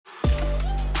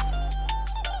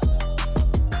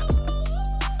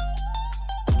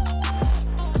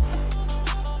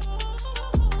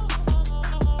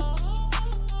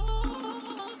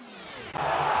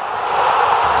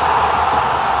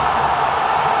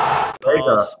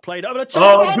pass. Played over the top.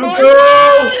 Oh, my Nkunku!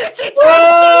 God! It's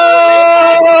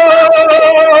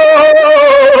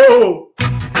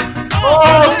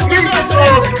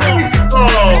absolutely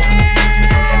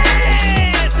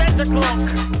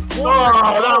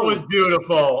Oh, that was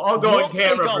beautiful. I'll go on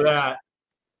camera for that.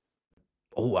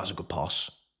 Oh, that's a good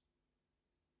pass.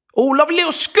 Oh, lovely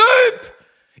little scoop.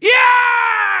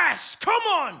 Yes! Come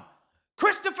on.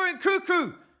 Christopher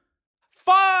Nkunku.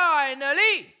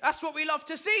 Finally. That's what we love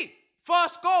to see.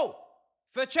 First goal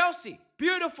for Chelsea.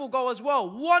 Beautiful goal as well.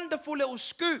 Wonderful little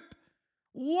scoop.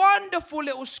 Wonderful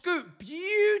little scoop.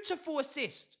 Beautiful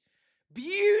assist.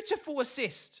 Beautiful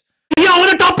assist. Yeah,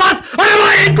 what a top pass!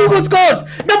 Nkunku scores!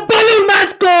 The balloon man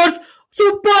scores!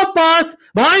 Super pass!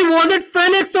 Why was it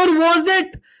Felix or was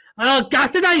it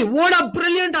Cassidy? What a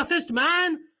brilliant assist,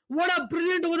 man! What a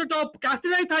brilliant over the top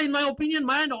Cassidy, in my opinion,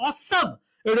 man. Awesome!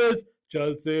 It is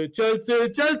Chelsea, Chelsea,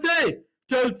 Chelsea,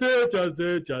 Chelsea,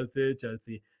 Chelsea, Chelsea,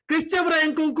 Chelsea. Christopher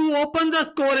Nkunku opens the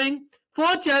scoring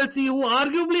for Chelsea, who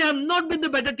arguably have not been the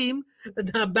better team.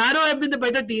 Barrow have been the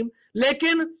better team.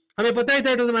 Lekin, हमें पता ही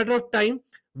था, it was a matter of time.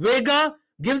 Vega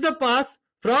gives the pass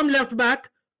from left back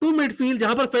to midfield,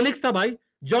 जहां पर Felix था भाई.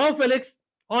 Joao Felix,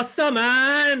 awesome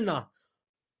man.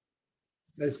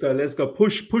 Let's go, let's go.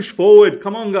 Push forward.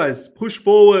 Come on, guys. Push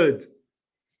forward.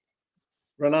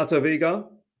 Renato Vega.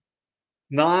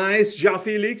 Nice. Joao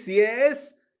Felix,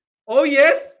 yes. Oh,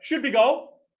 yes. Should be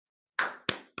goal.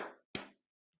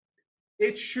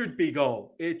 It should be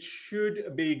goal. It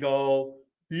should be goal.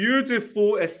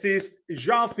 Beautiful assist.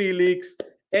 Joao Felix.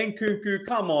 Nkunku,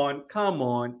 come on, come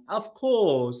on. Of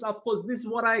course. This is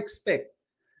what I expect.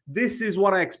 This is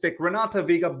what I expect. Renato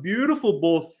Vega, beautiful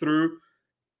ball through,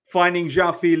 finding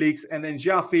Joao Felix, and then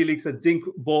Joao Felix, a dink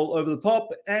ball over the top,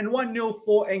 and 1-0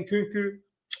 for Nkunku.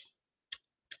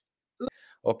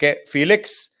 Okay,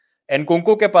 Felix,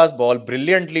 Nkunku के पास ball,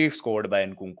 brilliantly scored by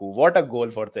Nkunku. What a goal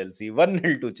for Chelsea.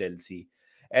 1-0 to Chelsea.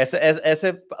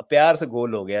 ऐसे प्यार से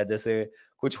गोल हो गया जैसे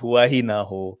कुछ हुआ ही ना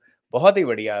हो. बहुत ही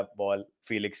बढ़िया बॉल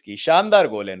फीलिक्स की. शानदार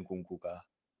गोल है Nkunku का.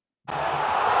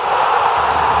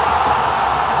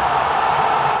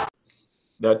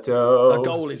 A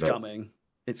goal is coming.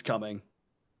 It's coming.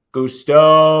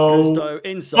 Gusto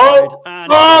inside.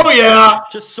 And yeah.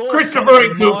 Just saw Christopher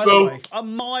Nkunku. A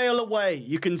mile away.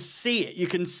 You can see it. You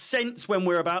can sense when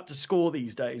we're about to score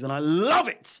these days. And I love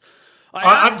it.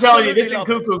 I'm telling you, this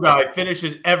Nkunku guy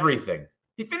finishes everything.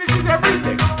 He finishes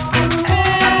everything.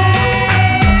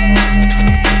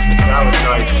 That was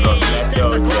nice from Neto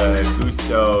to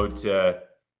Gusto to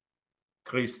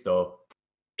Cristo.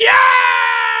 Yes!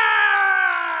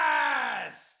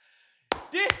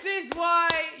 This is why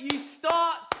you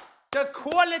start the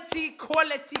qualities.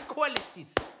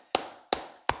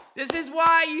 This is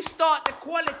why you start the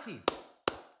quality.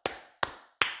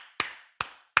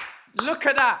 Look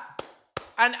at that.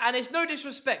 And it's no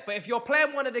disrespect, but if you're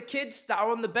playing one of the kids that are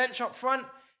on the bench up front,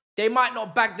 they might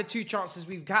not bag the 2 chances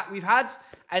we've had,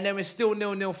 and then we're still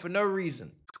 0-0 for no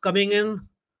reason. Coming in,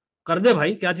 कर दे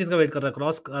भाई, क्या चीज का wait कर रहा है?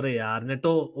 Cross, अरे यार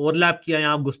नेटो ओवरलैप किया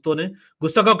यहाँ गुस्तो ने.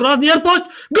 गुस्तो का cross near post,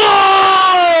 goal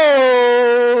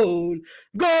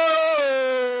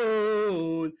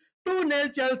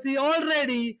 2-0 Chelsea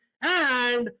already,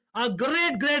 and a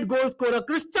great goal scorer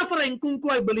Christopher Nkunku,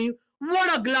 I believe.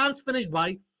 What a glance finish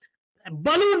by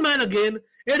Balloon Man again.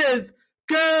 It is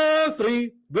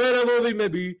carefree wherever we may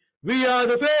be. We are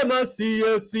the famous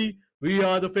CFC. We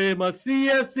are the famous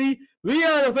CFC. We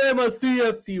are the famous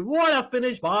CFC. What a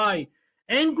finish by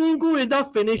Nkunku. Is the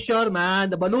finisher,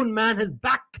 man. The Balloon Man is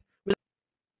back.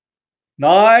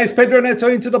 Nice. Pedro Neto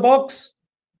into the box.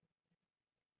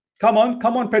 Come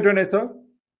on, Pedro Neto.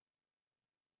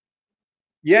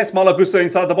 Yes, Malo Gusto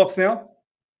inside the box now.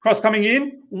 Cross coming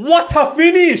in. What a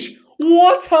finish!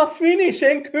 What a finish,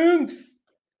 Nkunku.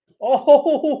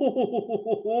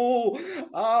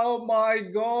 Oh my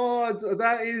God,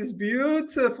 that is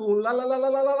beautiful. La la la la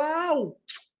la la.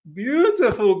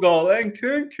 Beautiful goal,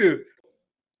 Nkunku.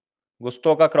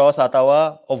 गुस्तो का cross आता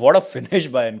हुआ. Oh, what a finish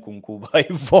by Nkunku, भाई.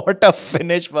 What a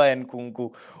finish by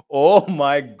Nkunku. Oh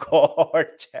my God,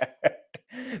 chat.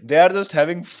 They are just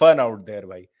having fun out there,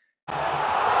 भाई.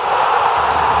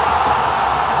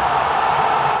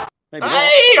 Maybe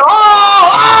hey!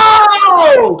 Oh!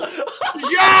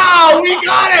 Yeah, we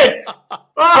got it!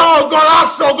 Oh,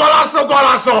 golazo, golazo,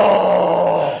 golazo!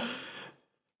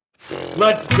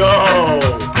 Let's go!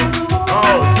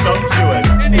 Oh, sumptuous.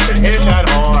 Didn't even hit that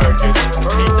hard. Just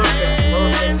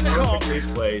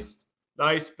perfectly placed.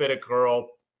 Nice bit of curl.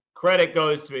 Credit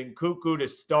goes to Nkunku to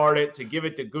start it, to give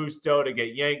it to Gusto to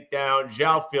get yanked down,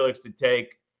 Joao Felix to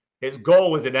take. His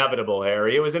goal was inevitable,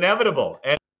 Harry. It was inevitable.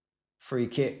 And free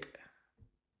kick.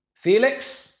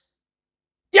 Felix.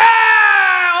 Yeah!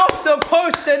 Off the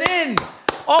post and in.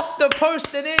 Off the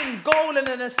post and in. Goal and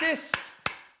an assist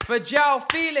for João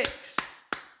Felix.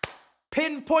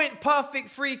 Pinpoint perfect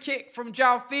free kick from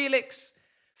João Felix.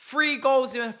 3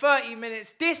 goals in 30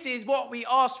 minutes. This is what we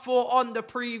asked for on the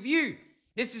preview.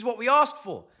 This is what we asked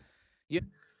for.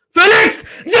 Felix!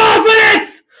 João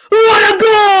Felix! What a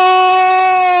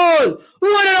goal!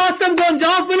 What an awesome goal!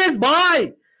 João Felix,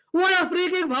 bhai! What a free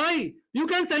kick, bhai! You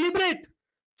can celebrate.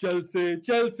 Chelsea,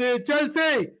 Chelsea,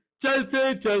 Chelsea,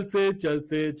 Chelsea, Chelsea,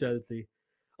 Chelsea, Chelsea.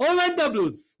 Oh, and the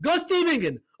Blues go streaming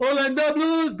in. Oh, and the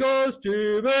Blues go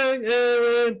streaming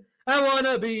in. I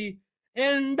wanna be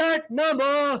in that number.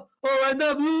 Oh, and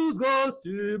the Blues go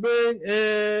streaming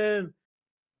in.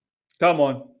 Come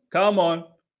on. Come on.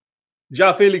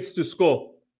 João Felix to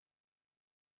score.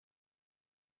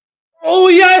 Oh,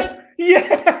 yes!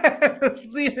 Yes!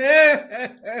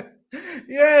 Yes!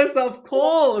 Yes, of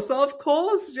course,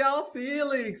 João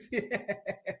Felix. Yes.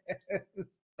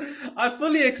 I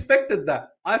fully expected that.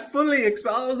 I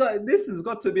was like, this has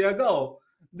got to be a goal.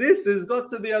 This has got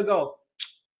to be a goal.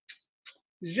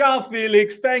 João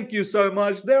Felix, thank you so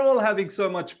much. They're all having so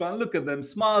much fun. Look at them.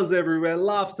 Smiles everywhere,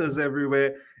 laughters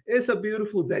everywhere. It's a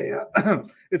beautiful day out.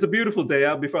 It's a beautiful day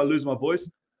out before I lose my voice.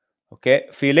 Okay,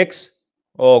 Felix.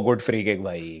 Oh, good free kick,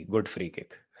 bhai. Good free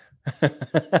kick.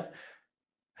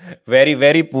 Very,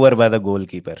 very poor by the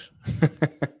goalkeeper.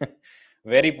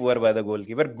 Very poor by the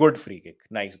goalkeeper. Good free kick.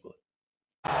 Nice goal.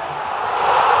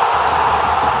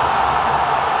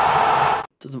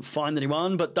 Doesn't find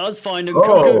anyone, but does find a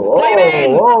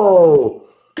Oh.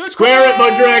 Good Square it,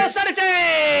 Mudryk.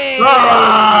 Sanity! All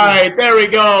right, there we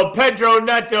go. Pedro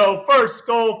Neto, first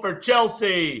goal for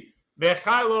Chelsea.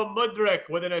 Mikhailo Mudryk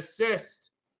with an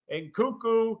assist. And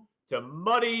Cuckoo to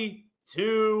Muddy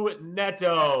to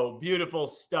Neto. Beautiful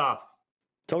stuff.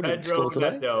 Told you Pedro to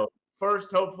today. Neto,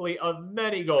 first hopefully of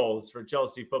many goals for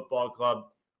Chelsea Football Club.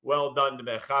 Well done to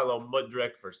Mikhailo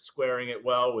Mudryk for squaring it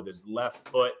well with his left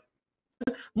foot.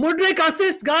 Mudryk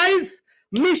assist, guys.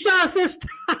 Misha assist.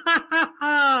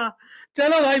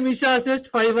 चलो भाई मिशा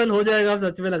assist 5-1 हो जाएगा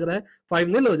सच में लग रहा है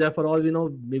 5-0 हो जाए for all we know,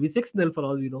 maybe 6-0 for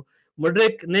all we know.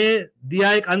 Mudryk ने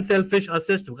दिया एक unselfish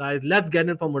assist, guys. Let's get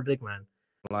it for Mudryk, man.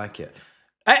 I like it.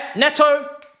 Hey, Neto.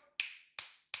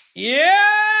 Yes.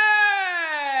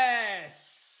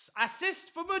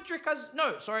 Assist for Mudryk.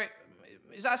 No, sorry.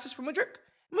 Is that assist for Mudryk?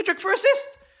 Mudryk for assist.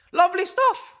 Lovely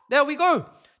stuff. There we go.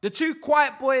 The two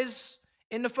quiet boys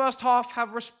in the first half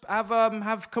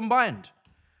have combined.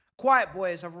 Quiet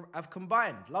boys have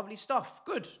combined. Lovely stuff.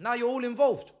 Good. Now you're all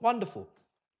involved. Wonderful.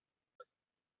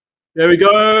 There we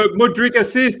go. Mudryk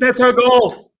assist, Neto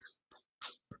goal.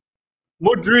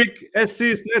 Mudryk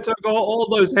assist, Neto goal. All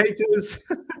those haters.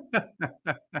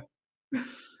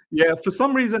 Yeah, for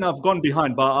some reason I've gone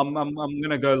behind, but I'm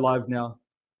gonna go live now.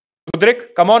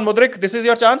 Mudryk, come on, Mudryk. This is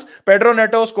your chance. Pedro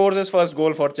Neto scores his first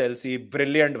goal for Chelsea.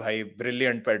 Brilliant, bhai.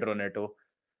 Brilliant, Pedro Neto.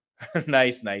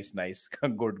 Nice.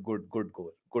 Good goal.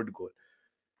 Good goal.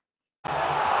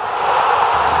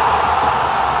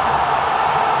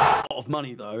 Of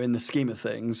money though, in the scheme of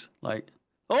things, like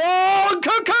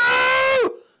Cuckoo!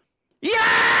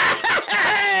 Yes!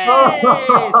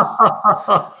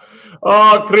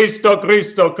 Oh, Cristo.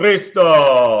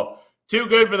 Too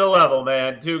good for the level,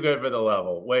 man. Too good for the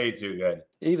level. Way too good.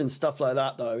 Even stuff like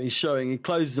that though, he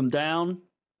closes them down.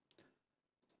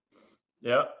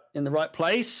 Yeah. In the right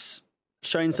place,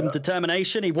 showing some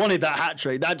determination. He wanted that hat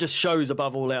trick. That just shows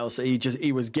above all else that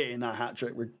he was getting that hat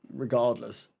trick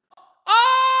regardless. Oh,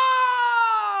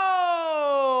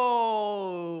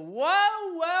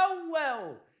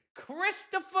 well.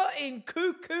 Christopher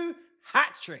Nkunku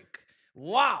hat trick.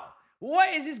 Wow.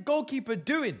 What is this goalkeeper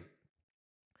doing?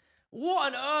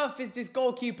 What on earth is this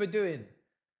goalkeeper doing?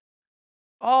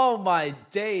 Oh my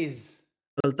days.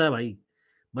 चलता है भाई.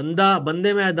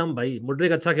 बंदे में है दम भाई.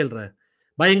 Mudryk अच्छा खेल रहा है.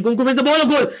 भाई Nkunku में से ball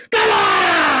goal. Come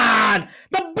on!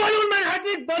 The balloon man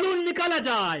hat-trick. Balloon निकाला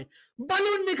जाए.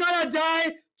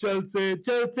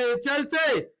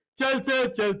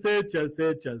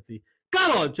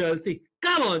 Chelsea.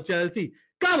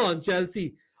 Come on,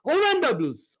 Chelsea. Oh, and the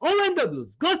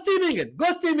Blues. Go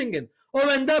streaming in. Oh,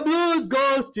 and the Blues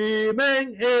go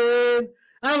streaming in.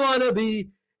 I wanna be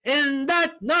in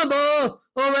that number.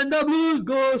 Oh, and the Blues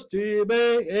go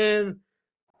streaming in.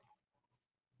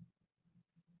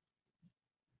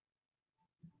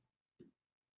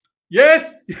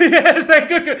 Yes,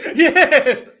 Nkunku.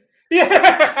 Yes.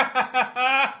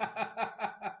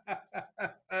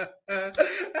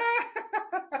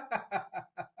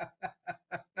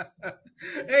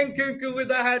 Nkunku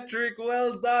with a hat trick.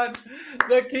 Well done.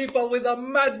 The keeper with a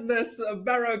madness.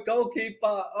 Barrow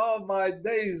goalkeeper. Oh my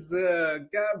days.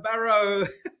 Barrow.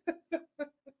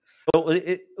 तो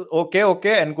okay okay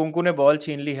एनकुंकू ने ball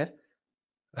छीन ली है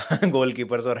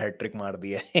goalkeeper से और hat trick मार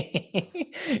दिया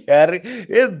यार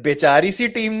ये बेचारी सी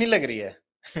टीम नहीं लग रही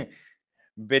है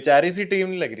बेचारी सी टीम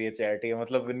नहीं लग रही है चैट।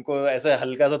 मतलब इनको ऐसे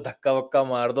हल्का सा धक्का वक्का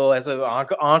मार दो, ऐसे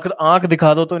आंख आंख आंख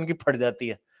दिखा दो तो इनकी फट जाती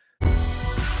है।